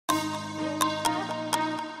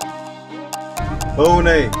Oh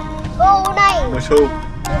नहीं। Oh नहीं। मशो।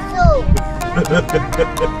 मशो।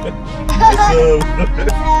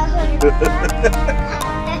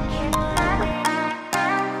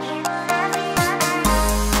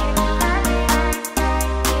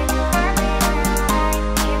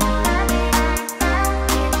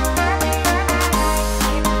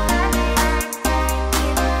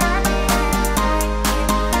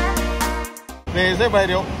 ऐसे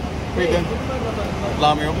बाहर हो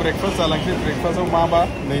लामायाव ब्रेकफास्ट जालांसै ब्रेकफास्टआव मा मा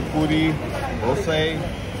नै पुरी दोसा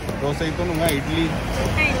तो नङा इडली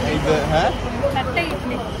है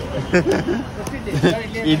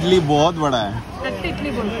इडली बहुत बड़ा है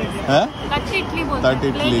तट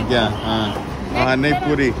इडली क्या हाँ नहीं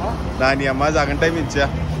पूरी दानिया मा जागोन टाइम मिथिया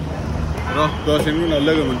र दसेनि उनाव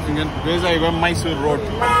लोगो मोनफिनगोन बे जाहैबाय माइसुर रोड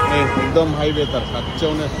एकदम हाइवे तार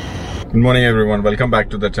खाथियावनो Good morning everyone, welcome back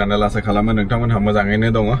to the channel. आसा खालामो नोंथांमोनहा मोजाङैनो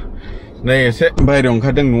दङ। नै एसे बायरायाव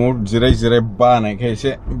ओंखारदों न'आव जिराय बानायखाय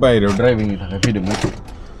एसे बायरायाव ड्राइभिंनि थाखाय फैदोंमोन।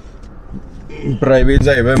 ओमफ्राय बे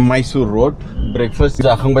जाहैबाय माइसुर रोड ब्रेकफास्ट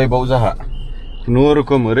जाखांबाय बाव जाहा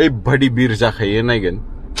खुनुरुखुम ओरैबायदि बिर जाखायो नायगोन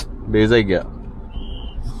बे जायगाया।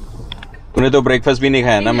 तूने तो ब्रेकफास्ट भी नहीं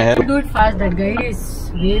खाया ना मेहर? Do it fast, that guy is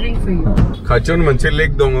waving for you. खाथियावनो मोनसे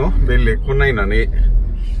लेक दङ बे लेकखौ नायनानै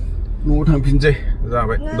न'आव थांफिनसै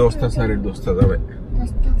जाबाय 10ता 10:30 जाबाय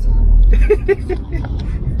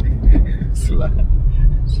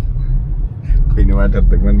फैनो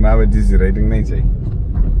बाथारदोंमोन माबायदि जिरायदों नायसै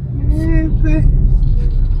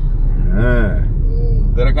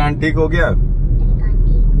तेरा कान ठीक हो गया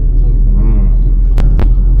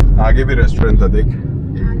आगे भी रेस्टोरेंट था देख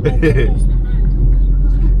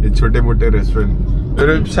ये छोटे मोटे रेस्टोरेंट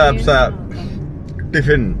फिसा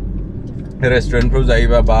टिफिन रेस्टोरेंटफ्राव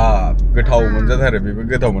जायोबा बाब गोथाव मोनजाथारो बेबो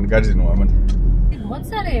गोथावमोन गाज्रि नङामोन बहुत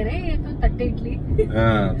सारे है रे ये तो तट इडली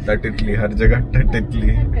तट इडली हर जगह तट इडली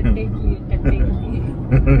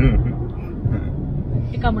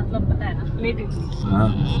इसका मतलब पता है ना प्लेट इडली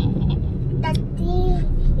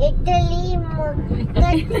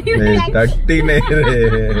तट्टी नहीं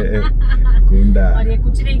रे गुंडा और ये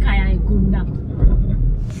कुछ नहीं खाया है गुंडा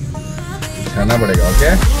खाना पड़ेगा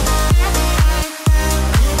ओके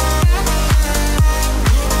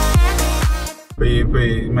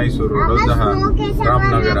मैसूर रोड जहाँ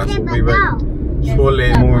रामनगर शोले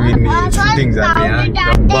मूवी शूटिंग जाते हैं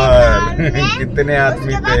गब्बर कितने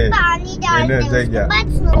आदमी थे जगह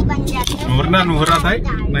नुहुरा था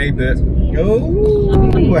नहीं इधर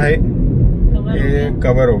है ये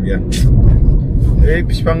कवर हो गया ये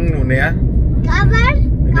बिफां नुनाया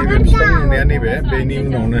नहीं बे बेनी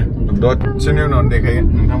उनावनो दसेनि उनाव देखायगोन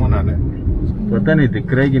नोंथांमोनानो पता नहीं दिख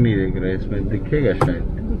रहा है कि नहीं दिख रहा है इसमें दिखेगा शायद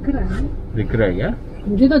दिख रहा है क्या?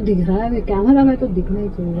 मुझे तो दिख रहा है कैमरा में तो दिखना ही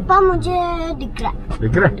चाहिए पापा मुझे दिख रहा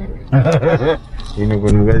है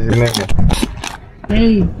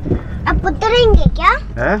अब उतरेंगे क्या?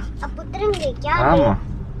 अब उतरेंगे क्या? हाँ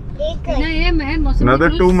ये मैं मौसम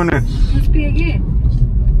another 2 minutes पिएंगे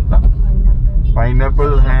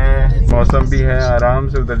पाइनएप्पल है मौसम भी है आराम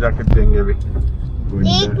से उधर जाके पिएंगे अभी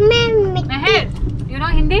एक में मेहर you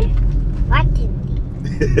know Hindi? What Hindi?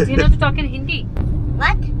 You know to talk in Hindi?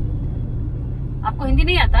 What? आपको हिंदी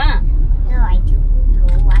नहीं आता? No, I don't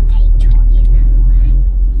know what I told you.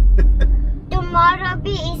 Tomorrow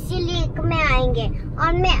भी इसी लेक में आएंगे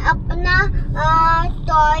और मैं अपना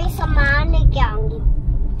टॉय सामान लेके आऊंगी।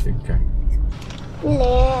 ठीक है।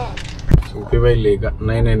 ले। ओके भाई लेगा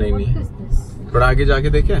नहीं पर आगे जाके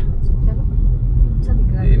देखे?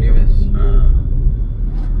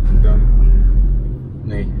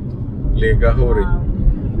 नहीं लेगा हो रही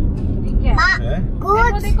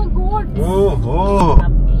देखो गोट ओहो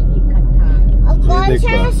कौन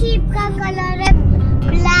सा शीप का कलर है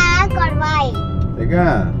ब्लैक और वाइट देखा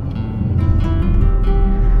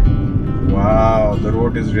wow the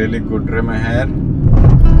road is really good रे मेहर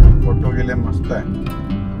फोटो के लिए मस्त है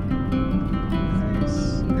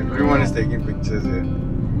everyone is taking pictures here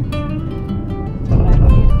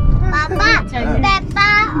पापा पेप्पा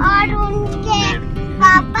और उनके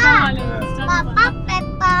पापा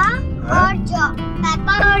पेप्पा और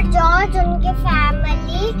जॉर्ज उनके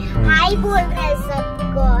फैमिली हाय बोल रहे हैं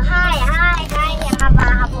सबको हाय यहाँ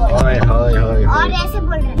बोल हाय और ऐसे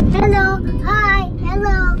बोल रहे हैं हेलो हाय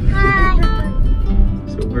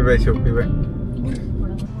शोपी भाई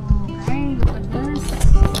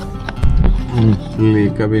ले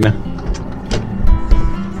कभी ना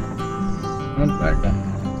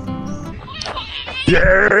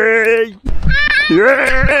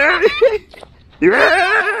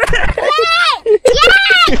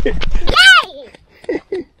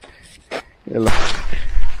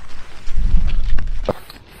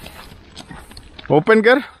ओपन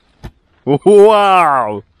कर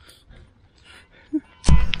वाओ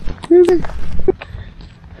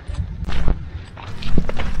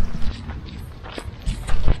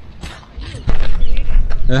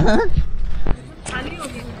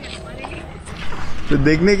तो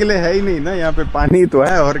देखने के लिए है ही नहीं ना, यहाँ पे पानी तो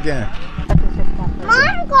है और क्या है।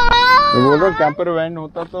 मैं बोल रहा हूँ कैंपर वैन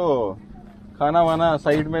होता तो खाना वाना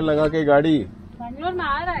साइड में लगा के गाड़ी। बैंगलोर में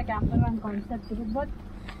आ रहा है कैंपर वैन कॉन्सेप्ट, बहुत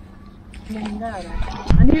महंगा आ रहा है।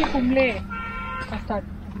 अनिल कुंबले का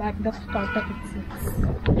स्टार्टअप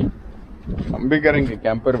हम भी करेंगे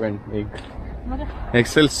कैंपर वैन, एक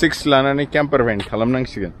एक्सेल 6 लाना नहीं कैंपर वैन खलम नंग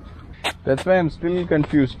सिगन। That's why I'm still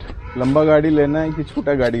confused. लंबा गाड़ी लेना है कि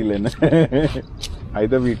छोटा गाड़ी लेना है?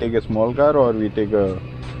 Either we take a small car or we take a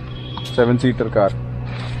 7-seater car,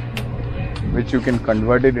 which you can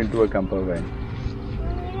convert it into a camper van.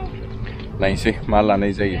 नहीं से माल आना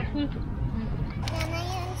ही चाहिए।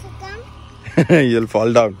 You'll fall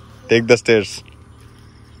down. Take the stairs.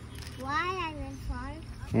 Why I will fall?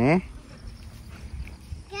 Hmm?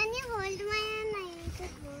 Can you hold my hand? I need to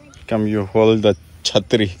hold. Come, you hold the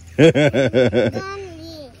छतरी। I'm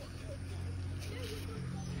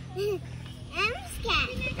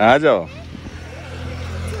scared. आ जाओ।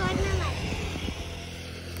 छोड़ना मत।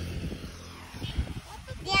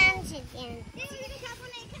 ध्यान से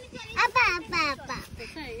अपा।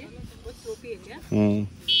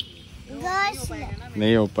 गोश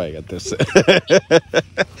नहीं हो पाएगा तेरे से।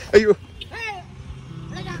 अयो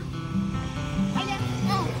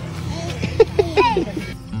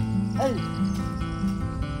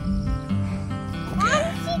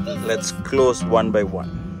Let's close one by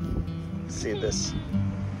one. See this.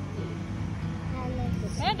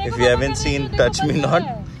 If you haven't seen Touch Me Not,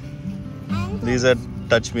 these are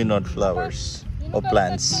Touch Me Not flowers or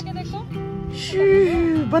plants.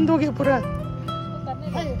 बंद हो गया पूरा।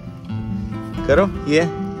 करो ये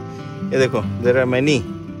देखो, there are many.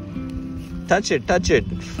 Touch it.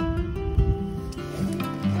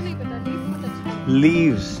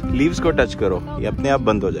 Leaves को टच करो, ये अपने आप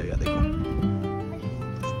बंद हो जाएगा। देखो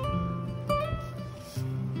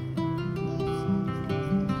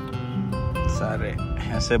सारे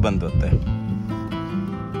ऐसे बंद होते हैं।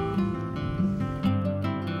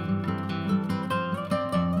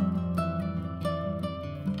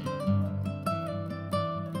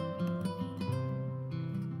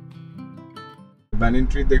 Banyan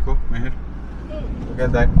tree देखो मेहर, look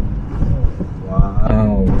at that.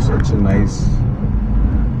 Wow, such a nice.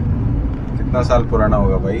 कितना साल पुराना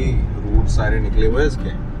होगा भाई, रूट सारे निकले हुए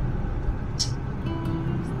इसके।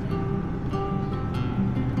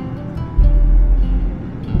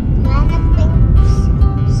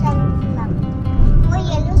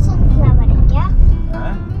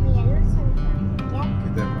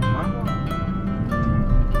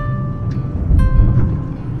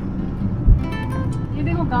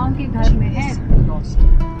 गांव के घर में है।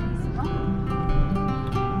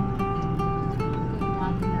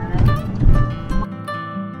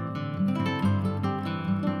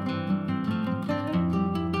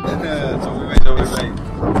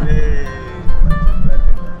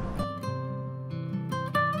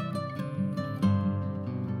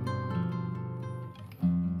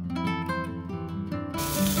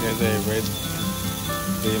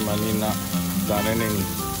 मनी ना दाने नहीं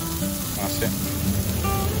से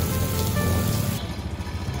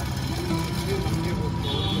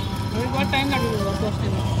बहुत टाइम लगेगा पहुंचने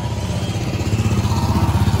में।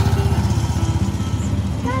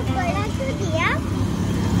 बड़ा तो दिया।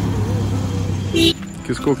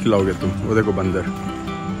 किसको खिलाओगे तुम? वो देखो बंदर,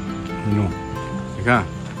 नो देखा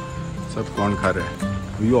सब कौन खा रहे हैं।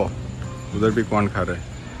 यो उधर भी कौन खा रहा है,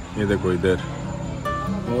 ये देखो इधर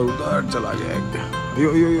और उधर चला गया एक। यो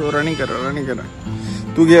रनिंग कर रहा।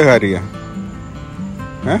 तू क्या खा रही है?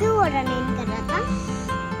 क्यों रनिंग कर रहा था?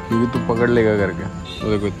 क्योंकि तू पकड़ लेगा करके। वो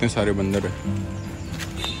देखो इतने सारे बंदर है।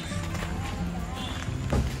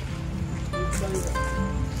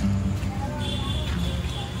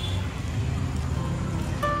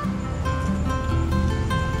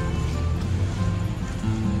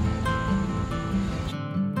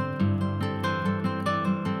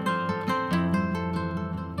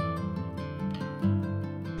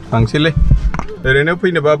 Pangsile, rene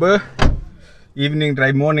pui ne baba. Evening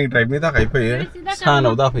drive, morning drive ni tak pui.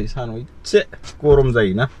 Sano dah pui, sano. Cek korum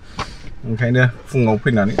zai na. Mungkin fungau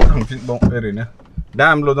pui na ni. Pangsile bong rene.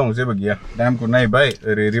 Dam lo dong se bagia. Dam ko nai bai,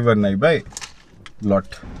 river nai bai.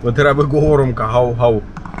 Lot. उधर अब quorum का how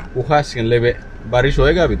वो खास कर ले बारिश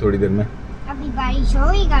होएगा अभी थोड़ी देर में। अभी बारिश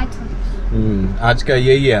होएगा थोड़ी। आज का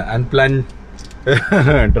यही है अनप्लान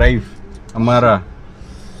ड्राइव हमारा।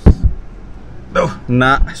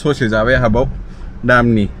 ना सोचे जावे हबो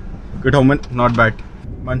डामनी गोथावमोन not bad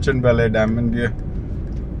Manchanabele Dam बियो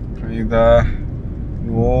ओमफ्राय दा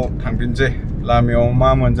न'आव थांफिनसै लामायाव मा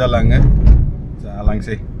मोनजालाङो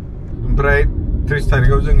जालांसै ओमफ्राय 30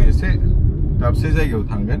 तारिखआव जों एसे दाबसे जायगायाव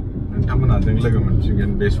थांगोन नोंथांमोनाजों लोगो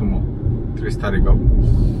मोनफिनगोन बे समाव 30 तारिखआव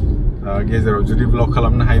गेजेराव जुदि ब्लग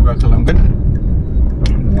खालामनो हायोबा खालामगोन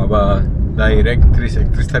नङाबा डाइरेक्ट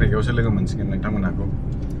 30 तारिखआवसो लोगो मोनसिगोन नोंथांमोनाखौ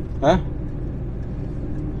हा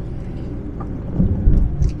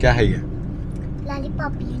क्या है ये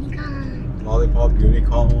लॉलीपॉप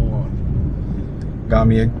यूनिकॉर्न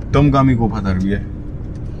गामी एकदम गामी को फादर भी है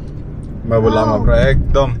मैं बोला माप्रा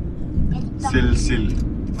एकदम सिल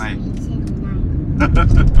नहीं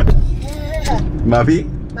माबी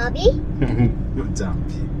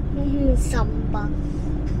जाम्पी samba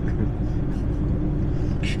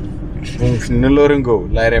बुंफिननो ल' रोंगौ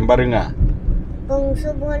लायरायनोबा रोङा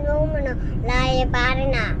बुंसुबोनो मोनो लायबा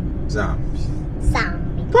रोङा जाम्पी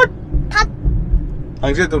ታት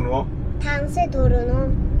थांसै थ' न'आव थांसै थ' न'आव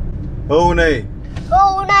औ नै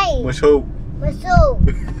मोसौ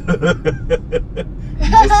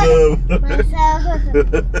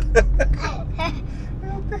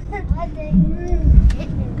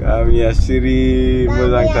गामिया सिरि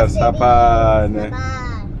मोजांथार साफानो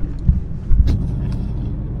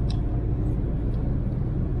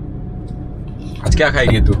आज क्या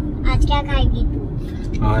खाएगी तू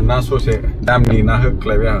ना ससे दामनि ना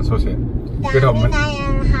होख्लायबाय आंहा ससे गोथावमोन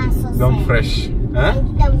एकदम फ्रेश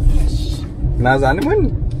ना जानोमोन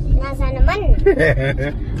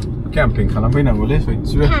कैम्पिंग खालामफैनांगौलै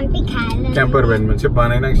सयथिबो कैम्पर वेन मोनसे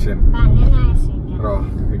बानायनांसिगोन र'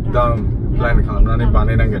 एकदम प्लान खालामनानै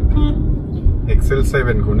बानायनांगोन एक्सेल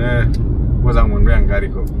 7 खौनो मोजां मोनबाय आं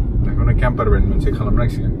गारिखौ बेखौनो कैम्पर वेन मोनसे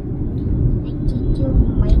खालामनांसिगोन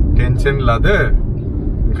टेनसन लादो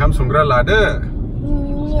ओंखाम संग्रा लादो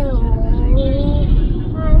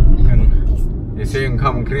एसे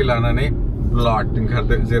ओंखाम ओंख्रि लानानै ब्लड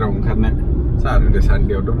ओंखारदो जेराव ओंखारनो सारदो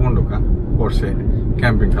सानदेयावथ' बन्द'खा हरसे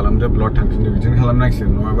कैम्पिं खालामदो ब्लड थांफिनदो बिदिनो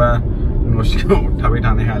खालामनांसिगोन नङाबा न' सिङाव थाबाय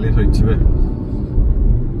थानो हायालै सयथिबो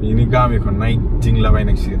बेनि गामिखौ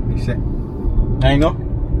नायदिंलाबायनांसिगोन एसे नायनो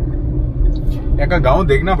एक गांव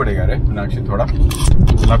देखना पड़ेगा रे मीनाक्षी थोड़ा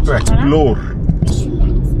मतलब तो एक्सप्लोर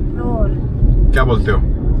क्या बोलते हो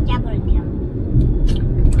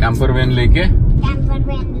कैंपर वैन लेके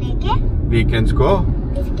वीकेंड्स को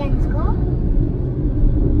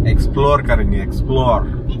एक्सप्लोर करेंगे एक्सप्लोर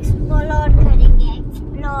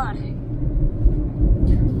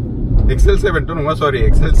एक्सेल 7 तो नङा sorry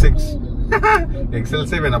Excel 6 Excel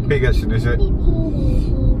 7 फैगासिनोसो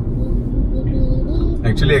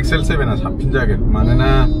actually Excel 7 आ साबसिन जागोन मानोना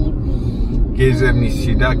गेजेरनि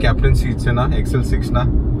सीटआ कैप्टन सीटसो ना एक्सेल 6 ना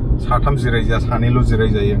साथाम जिरायजा सानैल'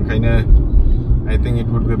 जिरायजायो ओंखायनो I think it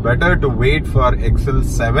would be better to wait for XL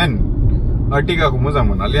 7 Artiga को मोजां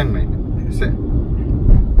मोनालै आं नायनो एसे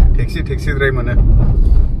टेक्सी द्राय मोनो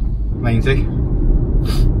नायनोसै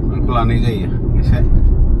आंखौ लानाय जायो एसे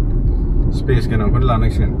स्पेस गोनांखौनो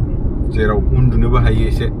लानांसिगोन जेराव उन्दुनोबो हायो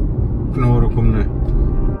एसे खुनुरुखुमनो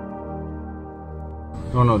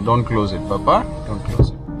No, don't close it, Papa. Don't close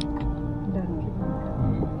it.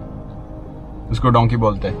 इसको डोंकी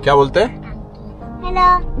बोलते हैं क्या बोलते हैं हेलो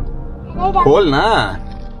खोल ना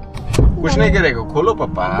कुछ नहीं करेगा खोलो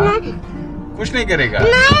पापा कुछ नहीं करेगा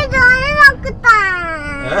नहीं जोने रखता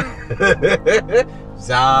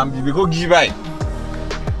जाम बीबी को गिबाय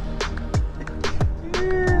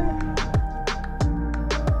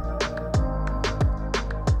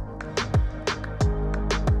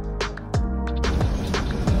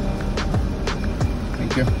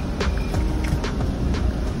थैंक यू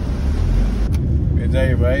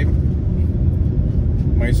जाय भाई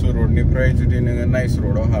मैसूर रोडनिफ्राय जुदि नोङो नाइस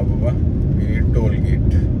रोडआव हाबोबा बेनि टोल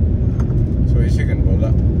गेट सयसिगोन बोला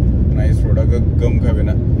नाइस रोडआ गोग्गोमखा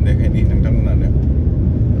बेना देखायनि नोंथांमोनानो